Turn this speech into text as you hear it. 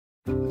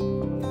Stake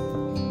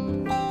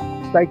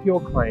your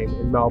claim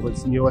in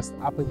Melbourne's newest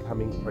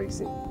up-and-coming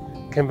precinct,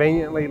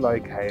 conveniently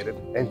located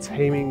and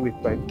teeming with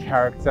both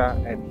character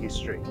and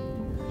history.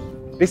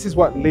 This is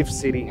what Live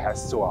City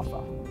has to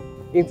offer.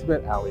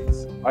 Intimate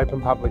alleys, open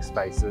public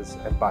spaces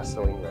and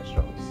bustling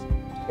restaurants.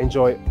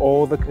 Enjoy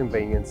all the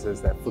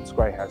conveniences that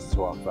Footscray has to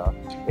offer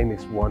in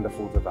this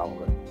wonderful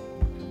development.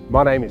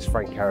 My name is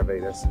Frank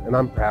Karavidas and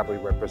I'm proudly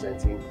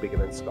representing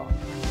Bigger Scott.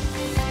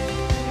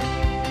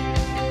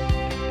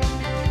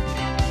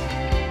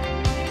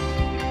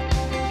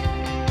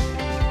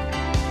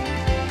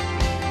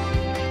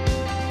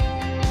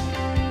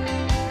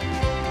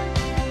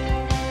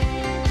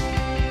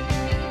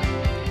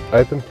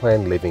 Open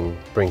plan living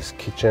brings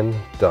kitchen,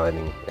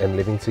 dining and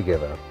living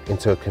together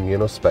into a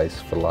communal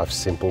space for life's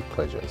simple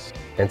pleasures.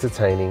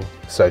 Entertaining,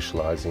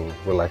 socialising,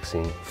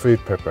 relaxing, food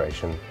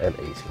preparation and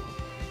eating.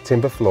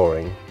 Timber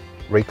flooring,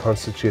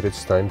 reconstituted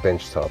stone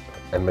benchtop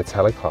and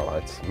metallic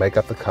highlights make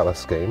up the colour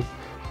scheme,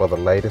 while the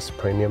latest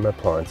premium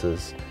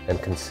appliances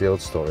and concealed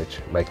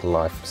storage make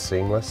life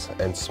seamless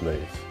and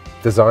smooth.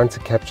 Designed to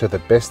capture the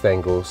best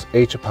angles,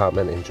 each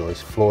apartment enjoys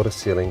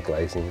floor-to-ceiling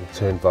glazing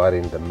to invite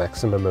in the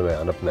maximum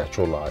amount of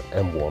natural light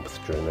and warmth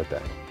during the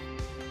day.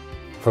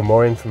 For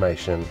more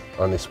information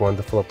on this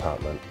wonderful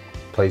apartment,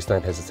 please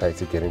don't hesitate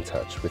to get in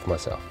touch with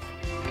myself.